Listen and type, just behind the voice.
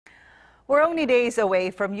We're only days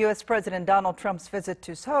away from U.S. President Donald Trump's visit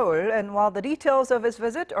to Seoul, and while the details of his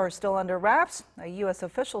visit are still under wraps, a U.S.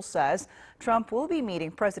 official says Trump will be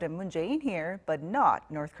meeting President Moon Jae-in here, but not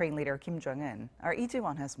North Korean leader Kim Jong-un. Our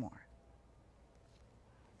Lee-Ji-won has more.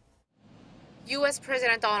 U.S.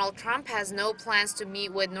 President Donald Trump has no plans to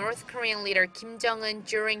meet with North Korean leader Kim Jong-un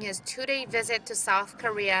during his two-day visit to South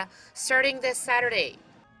Korea starting this Saturday.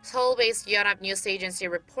 Seoul-based Yonhap News Agency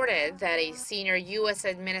reported that a senior U.S.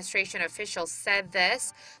 administration official said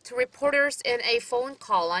this to reporters in a phone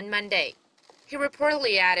call on Monday. He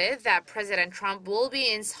reportedly added that President Trump will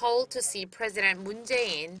be in Seoul to see President Moon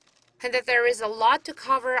Jae-in and that there is a lot to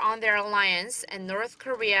cover on their alliance and North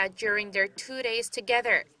Korea during their 2 days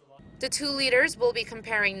together. The two leaders will be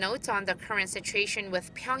comparing notes on the current situation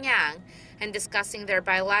with Pyeongyang and discussing their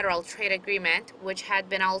bilateral trade agreement, which had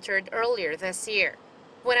been altered earlier this year.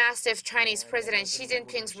 When asked if Chinese President Xi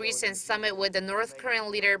Jinping's recent summit with the North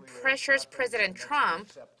Korean leader pressures President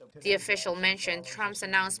Trump, the official mentioned Trump's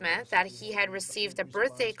announcement that he had received a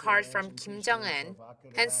birthday card from Kim Jong-un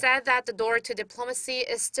and said that the door to diplomacy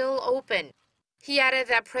is still open. He added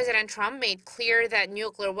that President Trump made clear that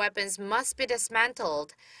nuclear weapons must be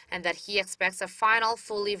dismantled and that he expects a final,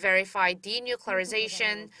 fully verified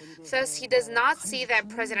denuclearization. Thus, he does not see that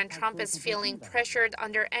President Trump is feeling pressured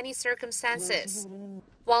under any circumstances.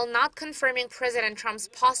 While not confirming President Trump's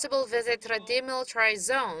possible visit to the demilitarized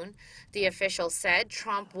zone, the official said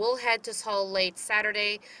Trump will head to Seoul late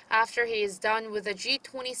Saturday after he is done with the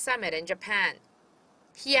G20 summit in Japan.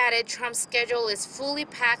 He added Trump's schedule is fully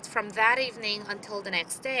packed from that evening until the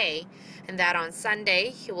next day, and that on Sunday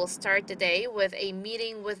he will start the day with a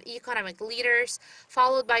meeting with economic leaders,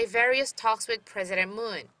 followed by various talks with President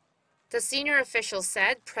Moon. The senior official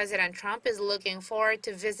said President Trump is looking forward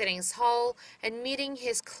to visiting Seoul and meeting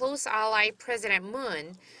his close ally President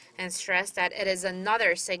Moon, and stressed that it is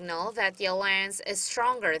another signal that the alliance is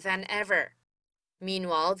stronger than ever.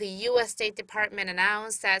 Meanwhile, the U.S. State Department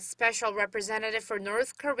announced that Special Representative for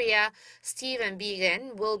North Korea, Stephen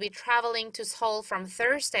Biegun, will be traveling to Seoul from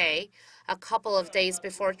Thursday, a couple of days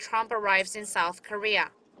before Trump arrives in South Korea.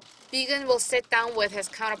 Biegun will sit down with his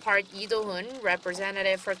counterpart Lee Do-hun,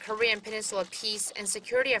 representative for Korean Peninsula Peace and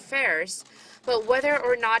Security Affairs, but whether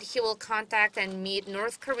or not he will contact and meet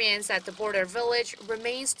North Koreans at the border village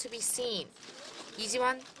remains to be seen.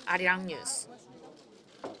 Lee-Ji-won, Arirang News.